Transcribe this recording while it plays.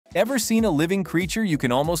Ever seen a living creature you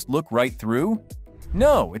can almost look right through?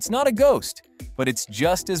 No, it's not a ghost, but it's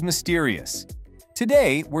just as mysterious.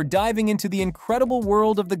 Today, we're diving into the incredible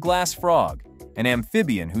world of the glass frog, an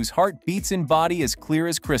amphibian whose heart beats in body as clear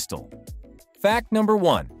as crystal. Fact number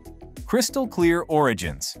 1. Crystal clear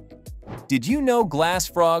origins. Did you know glass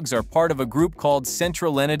frogs are part of a group called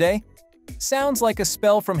Centrolenidae? Sounds like a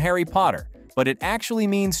spell from Harry Potter, but it actually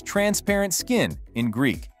means transparent skin in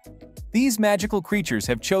Greek. These magical creatures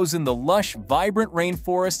have chosen the lush, vibrant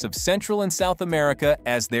rainforests of Central and South America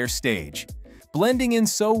as their stage, blending in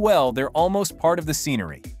so well they're almost part of the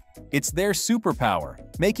scenery. It's their superpower,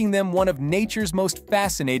 making them one of nature's most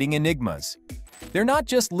fascinating enigmas. They're not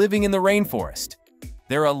just living in the rainforest.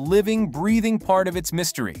 They're a living, breathing part of its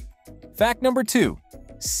mystery. Fact number 2.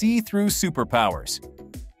 See-through superpowers.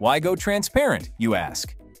 Why go transparent, you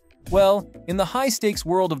ask? Well, in the high-stakes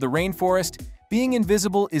world of the rainforest, being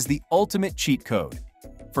invisible is the ultimate cheat code.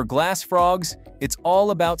 For glass frogs, it's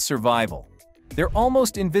all about survival. Their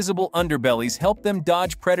almost invisible underbellies help them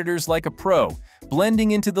dodge predators like a pro,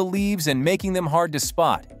 blending into the leaves and making them hard to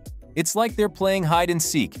spot. It's like they're playing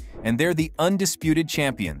hide-and-seek, and they're the undisputed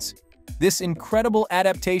champions. This incredible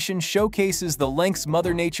adaptation showcases the lengths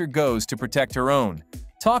Mother Nature goes to protect her own.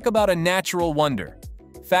 Talk about a natural wonder.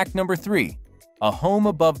 Fact number 3. A home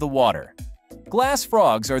above the water. Glass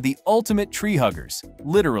frogs are the ultimate tree huggers,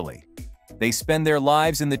 literally. They spend their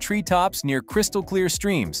lives in the treetops near crystal-clear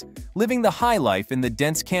streams, living the high life in the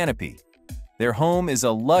dense canopy. Their home is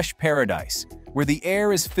a lush paradise, where the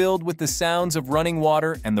air is filled with the sounds of running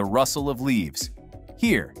water and the rustle of leaves.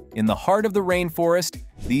 Here, in the heart of the rainforest,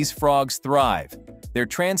 these frogs thrive, their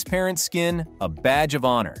transparent skin a badge of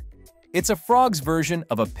honor. It's a frog's version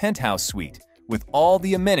of a penthouse suite, with all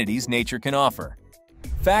the amenities nature can offer.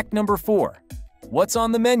 Fact number 4. What's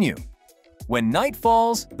on the menu? When night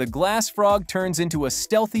falls, the glass frog turns into a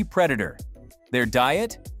stealthy predator. Their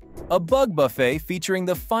diet? A bug buffet featuring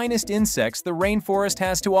the finest insects the rainforest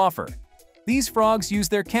has to offer. These frogs use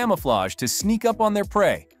their camouflage to sneak up on their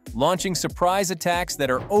prey, launching surprise attacks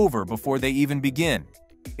that are over before they even begin.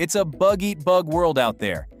 It's a bug-eat-bug world out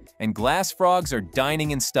there, and glass frogs are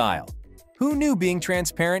dining in style. Who knew being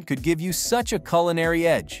transparent could give you such a culinary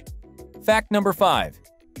edge? Fact number 5.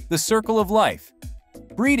 The circle of life.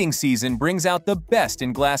 Breeding season brings out the best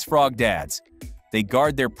in glass frog dads. They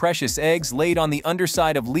guard their precious eggs laid on the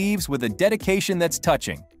underside of leaves with a dedication that's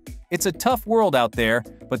touching. It's a tough world out there,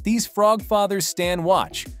 but these frog fathers stand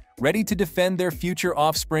watch, ready to defend their future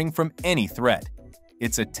offspring from any threat.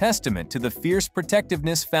 It's a testament to the fierce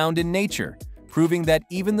protectiveness found in nature, proving that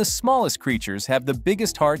even the smallest creatures have the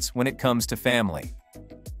biggest hearts when it comes to family.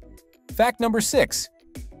 Fact number 6.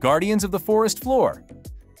 Guardians of the forest floor.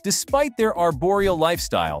 Despite their arboreal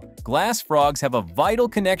lifestyle, glass frogs have a vital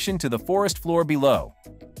connection to the forest floor below.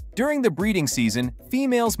 During the breeding season,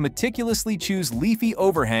 females meticulously choose leafy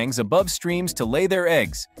overhangs above streams to lay their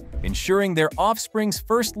eggs, ensuring their offspring's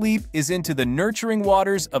first leap is into the nurturing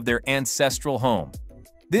waters of their ancestral home.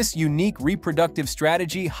 This unique reproductive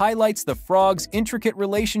strategy highlights the frog's intricate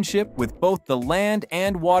relationship with both the land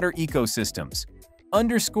and water ecosystems,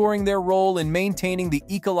 underscoring their role in maintaining the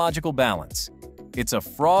ecological balance. It's a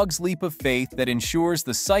frog's leap of faith that ensures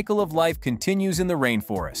the cycle of life continues in the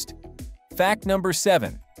rainforest. Fact number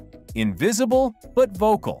 7. Invisible but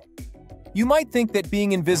vocal. You might think that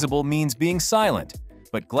being invisible means being silent,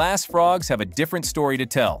 but glass frogs have a different story to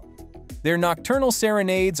tell. Their nocturnal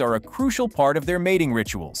serenades are a crucial part of their mating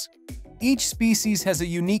rituals. Each species has a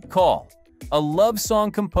unique call, a love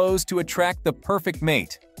song composed to attract the perfect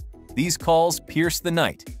mate. These calls pierce the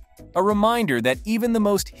night, a reminder that even the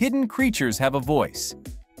most hidden creatures have a voice.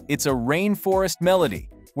 It's a rainforest melody,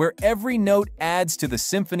 where every note adds to the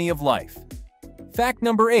symphony of life. Fact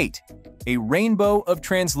number 8. A rainbow of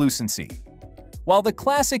translucency. While the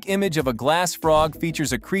classic image of a glass frog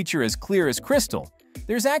features a creature as clear as crystal,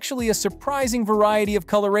 there's actually a surprising variety of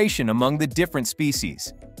coloration among the different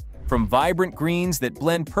species. From vibrant greens that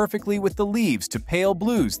blend perfectly with the leaves to pale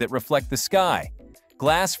blues that reflect the sky,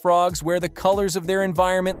 glass frogs wear the colors of their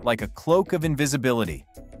environment like a cloak of invisibility.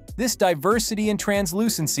 This diversity and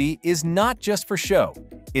translucency is not just for show.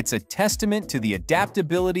 It's a testament to the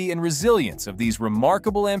adaptability and resilience of these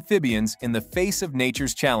remarkable amphibians in the face of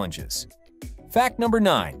nature's challenges. Fact number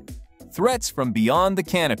 9. Threats from beyond the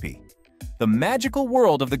canopy. The magical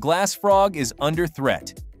world of the glass frog is under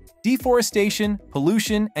threat. Deforestation,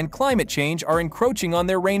 pollution, and climate change are encroaching on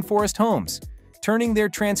their rainforest homes, turning their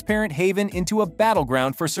transparent haven into a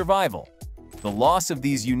battleground for survival. The loss of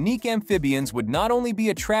these unique amphibians would not only be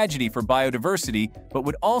a tragedy for biodiversity, but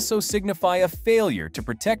would also signify a failure to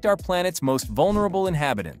protect our planet's most vulnerable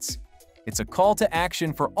inhabitants. It's a call to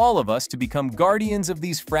action for all of us to become guardians of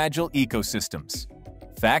these fragile ecosystems.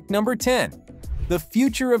 Fact number 10. The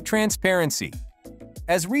future of transparency.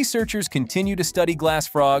 As researchers continue to study glass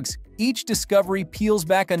frogs, each discovery peels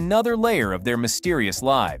back another layer of their mysterious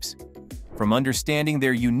lives. From understanding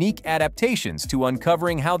their unique adaptations to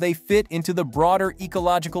uncovering how they fit into the broader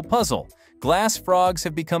ecological puzzle, glass frogs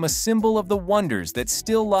have become a symbol of the wonders that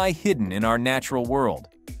still lie hidden in our natural world.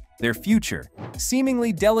 Their future,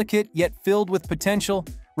 seemingly delicate yet filled with potential,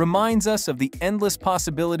 reminds us of the endless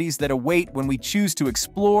possibilities that await when we choose to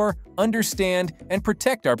explore, understand, and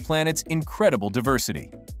protect our planet's incredible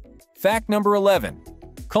diversity. Fact number 11.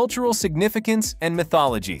 Cultural significance and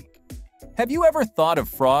mythology. Have you ever thought of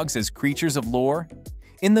frogs as creatures of lore?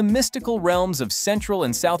 In the mystical realms of Central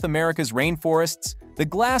and South America's rainforests, the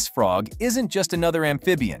glass frog isn't just another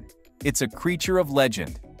amphibian, it's a creature of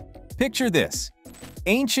legend. Picture this: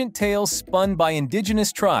 ancient tales spun by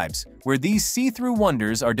indigenous tribes where these see-through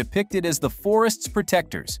wonders are depicted as the forest's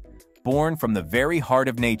protectors, born from the very heart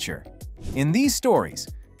of nature. In these stories,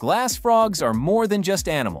 glass frogs are more than just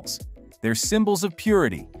animals. They're symbols of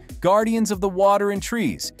purity, guardians of the water and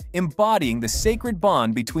trees, embodying the sacred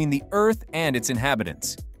bond between the earth and its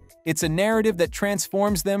inhabitants. It's a narrative that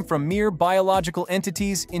transforms them from mere biological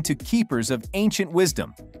entities into keepers of ancient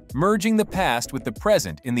wisdom, merging the past with the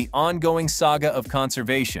present in the ongoing saga of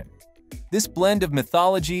conservation. This blend of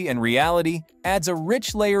mythology and reality adds a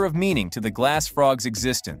rich layer of meaning to the glass frog's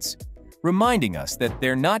existence, reminding us that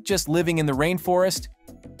they're not just living in the rainforest,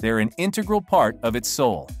 they're an integral part of its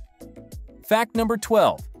soul. Fact number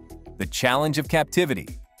 12. The challenge of captivity.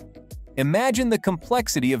 Imagine the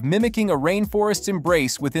complexity of mimicking a rainforest's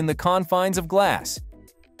embrace within the confines of glass.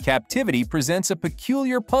 Captivity presents a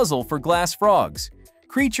peculiar puzzle for glass frogs,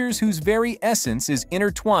 creatures whose very essence is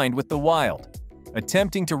intertwined with the wild.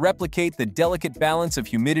 Attempting to replicate the delicate balance of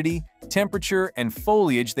humidity, temperature, and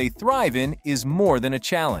foliage they thrive in is more than a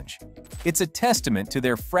challenge. It's a testament to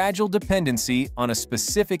their fragile dependency on a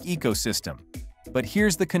specific ecosystem. But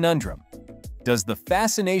here's the conundrum. Does the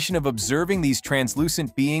fascination of observing these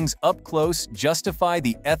translucent beings up close justify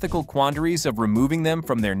the ethical quandaries of removing them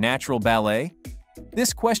from their natural ballet?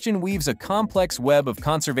 This question weaves a complex web of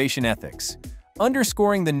conservation ethics,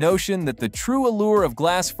 underscoring the notion that the true allure of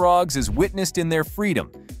glass frogs is witnessed in their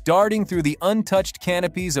freedom, darting through the untouched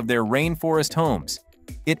canopies of their rainforest homes.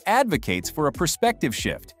 It advocates for a perspective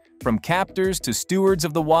shift, from captors to stewards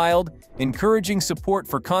of the wild, encouraging support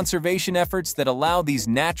for conservation efforts that allow these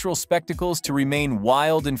natural spectacles to remain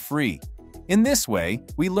wild and free. In this way,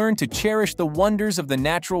 we learn to cherish the wonders of the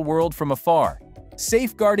natural world from afar,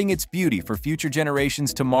 safeguarding its beauty for future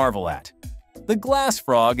generations to marvel at. The glass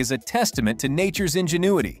frog is a testament to nature's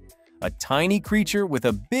ingenuity, a tiny creature with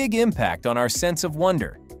a big impact on our sense of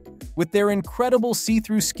wonder. With their incredible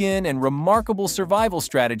see-through skin and remarkable survival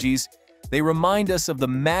strategies, they remind us of the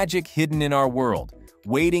magic hidden in our world,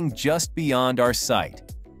 waiting just beyond our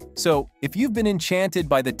sight. So, if you've been enchanted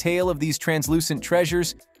by the tale of these translucent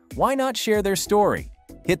treasures, why not share their story?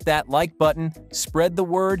 Hit that like button, spread the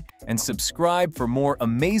word, and subscribe for more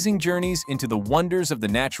amazing journeys into the wonders of the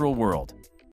natural world.